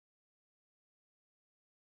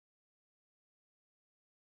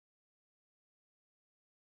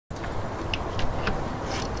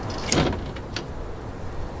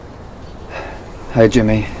Hey,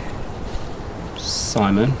 Jimmy.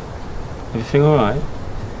 Simon, everything alright?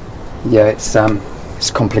 Yeah,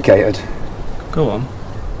 it's complicated. Go on.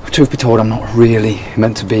 Truth be told, I'm not really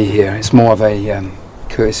meant to be here. It's more of a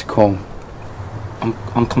courtesy call.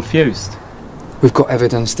 I'm confused. We've got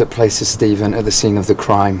evidence that places Stephen at the scene of the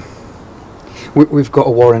crime. We've got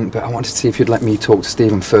a warrant, but I wanted to see if you'd let me talk to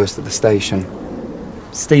Stephen first at the station.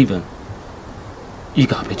 Stephen? You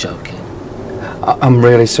gotta be joking. I'm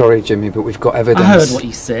really sorry, Jimmy, but we've got evidence. I heard what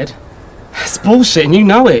you said. It's bullshit and you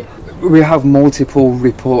know it. We have multiple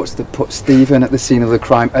reports that put Stephen at the scene of the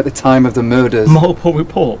crime at the time of the murders. Multiple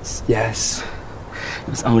reports? Yes. It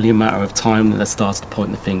was only a matter of time that they started to point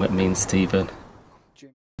the finger at me and Stephen.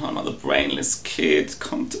 I'm not the brainless kid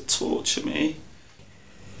come to torture me.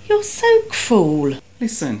 You're so cruel.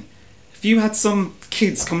 Listen, if you had some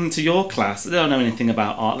kids come to your class that don't know anything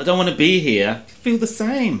about art, they don't want to be here, you feel the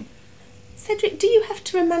same. Cedric, do you have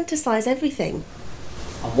to romanticise everything?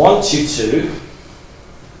 I want you to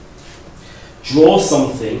draw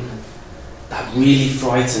something that really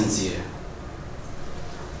frightens you.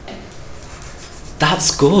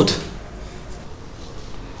 That's good.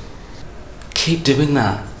 Keep doing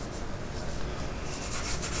that.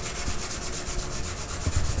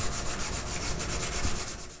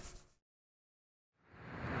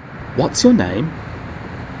 What's your name?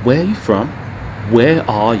 Where are you from? Where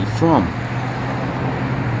are you from?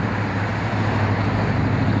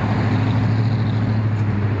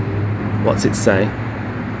 What's it say?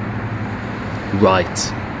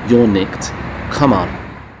 Right, you're nicked. Come on.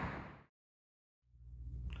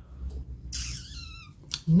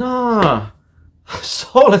 Nah.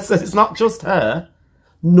 Charlotte says it's not just her.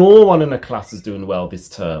 No one in her class is doing well this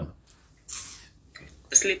term.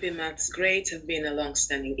 Sleeping maths grades have been a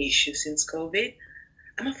long-standing issue since COVID.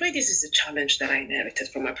 I'm afraid this is a challenge that I inherited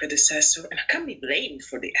from my predecessor, and I can't be blamed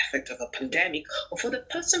for the effect of a pandemic or for the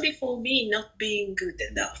person before me not being good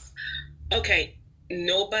enough. Okay,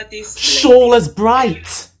 nobody's... Shawla's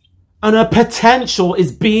bright, and her potential is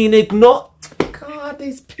being ignored. God,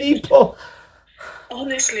 these people...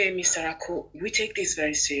 Honestly, Mr. Aku, we take this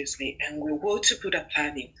very seriously, and we want to put a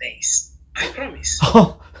plan in place. I promise.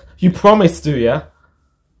 Oh, you promise, do ya?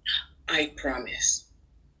 I promise.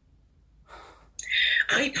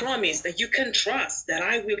 I promise that you can trust that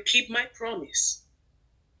I will keep my promise.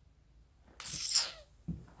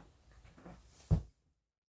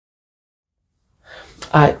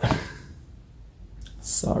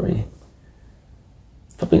 Sorry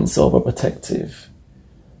for being so overprotective.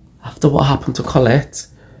 After what happened to Colette,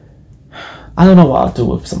 I don't know what I'd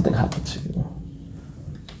do if something happened to you.